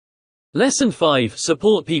Lesson 5: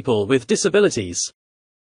 Support people with disabilities.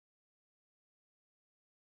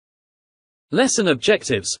 Lesson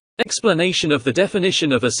objectives: explanation of the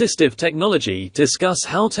definition of assistive technology, discuss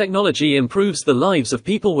how technology improves the lives of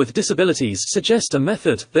people with disabilities, suggest a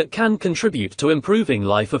method that can contribute to improving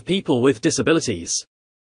life of people with disabilities.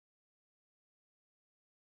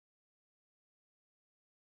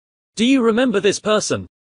 Do you remember this person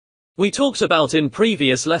we talked about in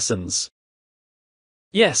previous lessons?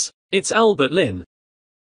 Yes, it's Albert Lin.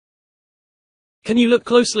 Can you look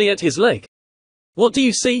closely at his leg? What do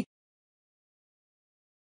you see?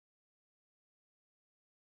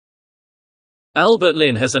 Albert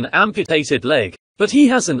Lin has an amputated leg, but he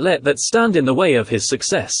hasn't let that stand in the way of his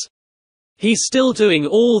success. He's still doing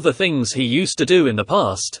all the things he used to do in the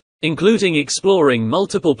past, including exploring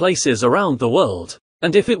multiple places around the world.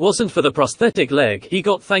 And if it wasn't for the prosthetic leg he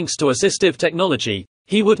got thanks to assistive technology,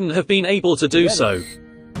 he wouldn't have been able to do so.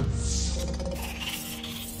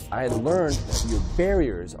 I had learned that your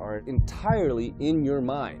barriers are entirely in your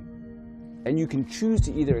mind. And you can choose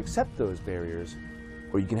to either accept those barriers,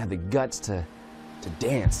 or you can have the guts to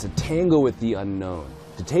dance, to tango with the unknown,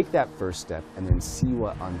 to take that first step and then see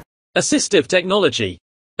what unfolds. Assistive technology.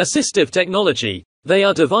 Assistive technology. They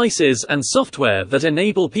are devices and software that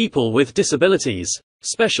enable people with disabilities,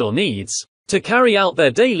 special needs, to carry out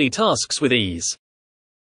their daily tasks with ease.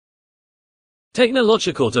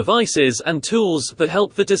 Technological devices and tools that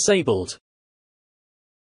help the disabled.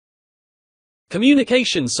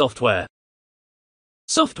 Communication software.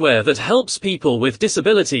 Software that helps people with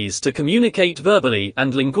disabilities to communicate verbally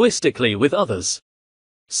and linguistically with others,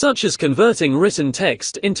 such as converting written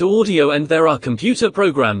text into audio, and there are computer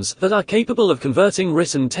programs that are capable of converting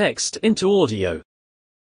written text into audio.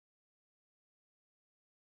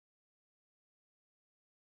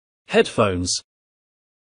 Headphones.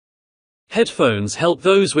 Headphones help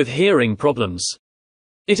those with hearing problems.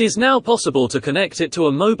 It is now possible to connect it to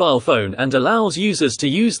a mobile phone and allows users to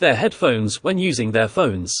use their headphones when using their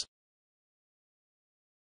phones.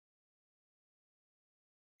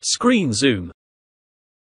 Screen zoom.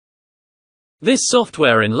 This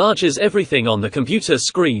software enlarges everything on the computer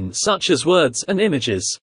screen, such as words and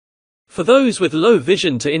images, for those with low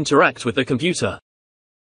vision to interact with the computer.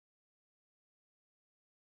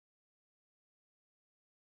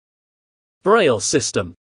 Braille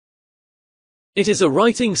System. It is a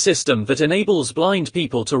writing system that enables blind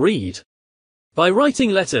people to read by writing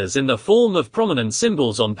letters in the form of prominent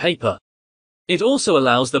symbols on paper. It also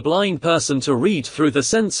allows the blind person to read through the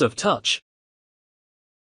sense of touch.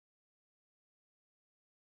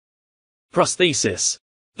 Prosthesis.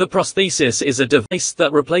 The prosthesis is a device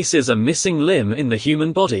that replaces a missing limb in the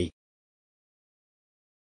human body.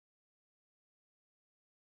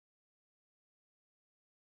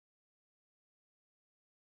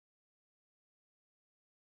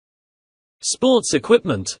 Sports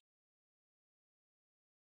equipment.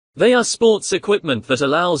 They are sports equipment that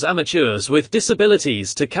allows amateurs with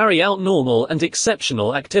disabilities to carry out normal and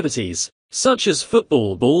exceptional activities, such as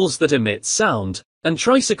football balls that emit sound, and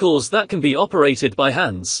tricycles that can be operated by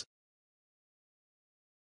hands.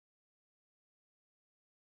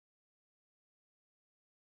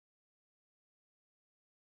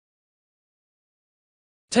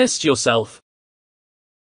 Test yourself.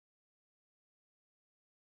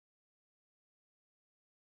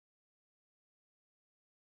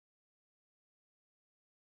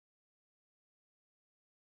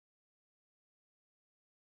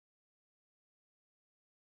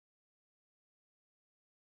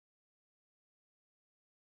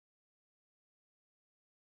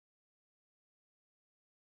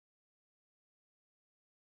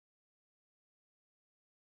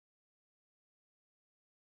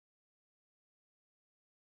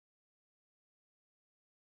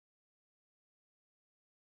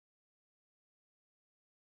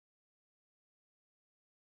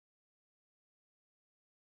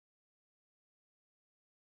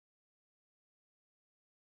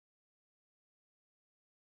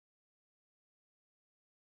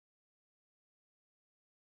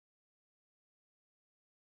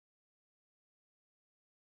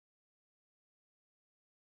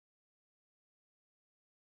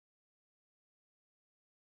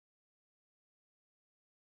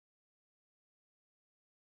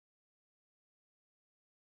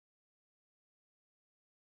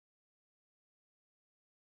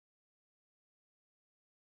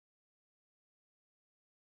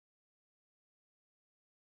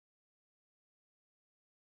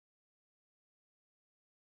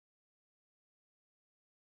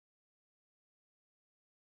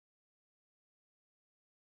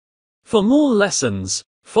 For more lessons,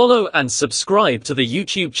 follow and subscribe to the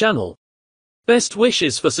YouTube channel. Best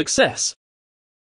wishes for success.